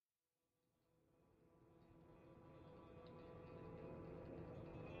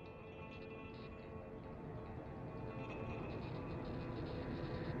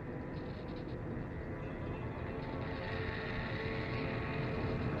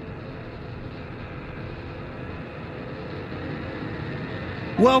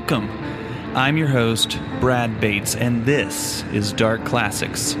Welcome. I'm your host, Brad Bates, and this is Dark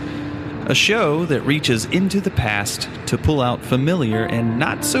Classics, a show that reaches into the past to pull out familiar and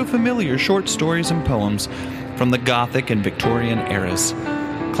not so familiar short stories and poems from the Gothic and Victorian eras.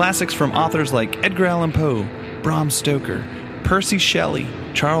 Classics from authors like Edgar Allan Poe, Bram Stoker, Percy Shelley,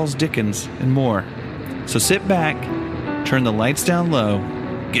 Charles Dickens, and more. So sit back, turn the lights down low,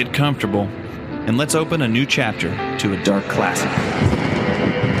 get comfortable, and let's open a new chapter to a dark classic.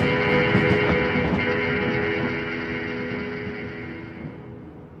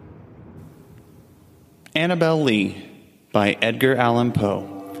 Annabel Lee by Edgar Allan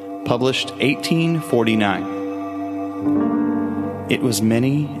Poe, published 1849. It was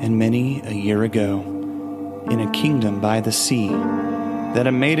many and many a year ago, in a kingdom by the sea, that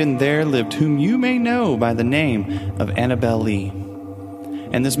a maiden there lived whom you may know by the name of Annabel Lee.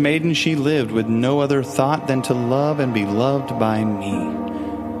 And this maiden she lived with no other thought than to love and be loved by me.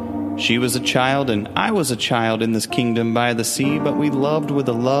 She was a child and I was a child in this kingdom by the sea, but we loved with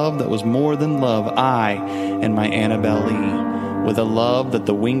a love that was more than love, I and my Annabel Lee, with a love that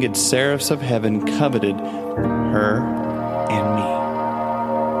the winged seraphs of heaven coveted her and me.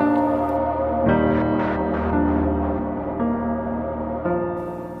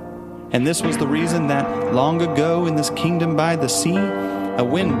 And this was the reason that long ago in this kingdom by the sea, a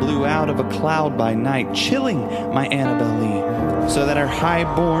wind blew out of a cloud by night, chilling my Annabel Lee, so that our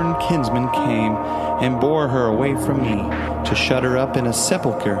high-born kinsman came and bore her away from me to shut her up in a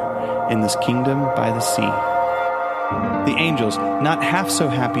sepulchre in this kingdom by the sea. The angels, not half so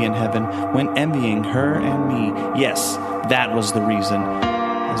happy in heaven, went envying her and me. Yes, that was the reason,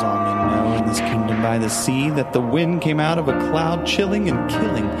 as all men know in this kingdom by the sea, that the wind came out of a cloud, chilling and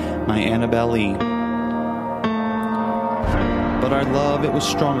killing my Annabel Lee. But our love, it was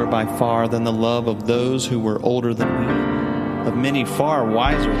stronger by far than the love of those who were older than we, of many far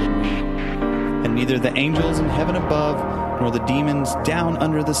wiser than we. And neither the angels in heaven above, nor the demons down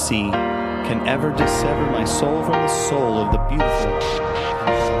under the sea, can ever dissever my soul from the soul of the beautiful.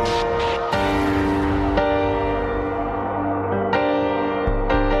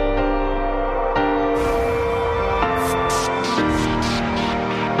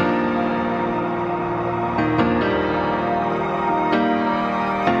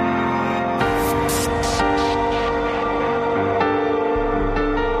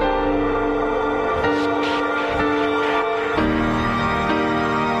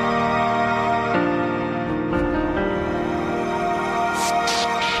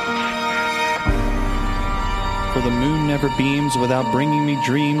 For the moon never beams without bringing me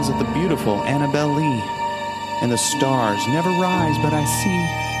dreams of the beautiful Annabel Lee. And the stars never rise but I see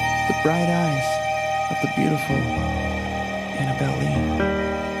the bright eyes of the beautiful Annabel Lee.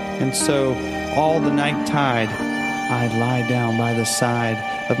 And so, all the night tide, I'd lie down by the side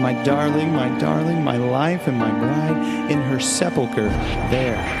of my darling, my life and my bride, in her sepulchre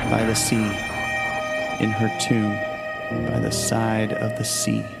there by the sea, in her tomb by the side of the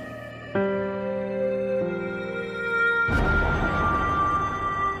sea.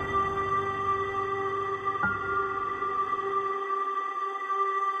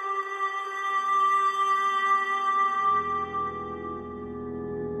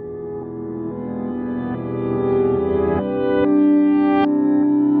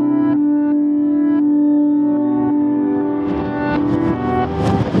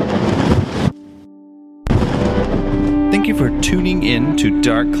 Thank you for tuning in to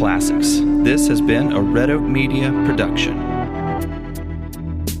Dark Classics. This has been a Red Oak Media production.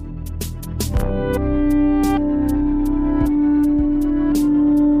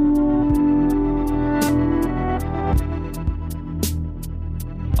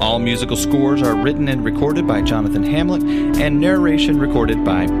 All musical scores are written and recorded by Jonathan Hamlet, and narration recorded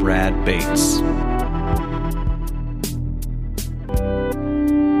by Brad Bates.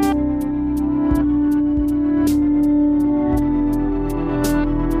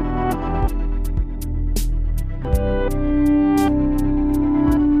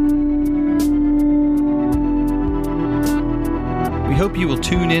 We hope you will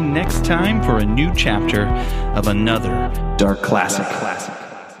tune in next time for a new chapter of another Dark Classic.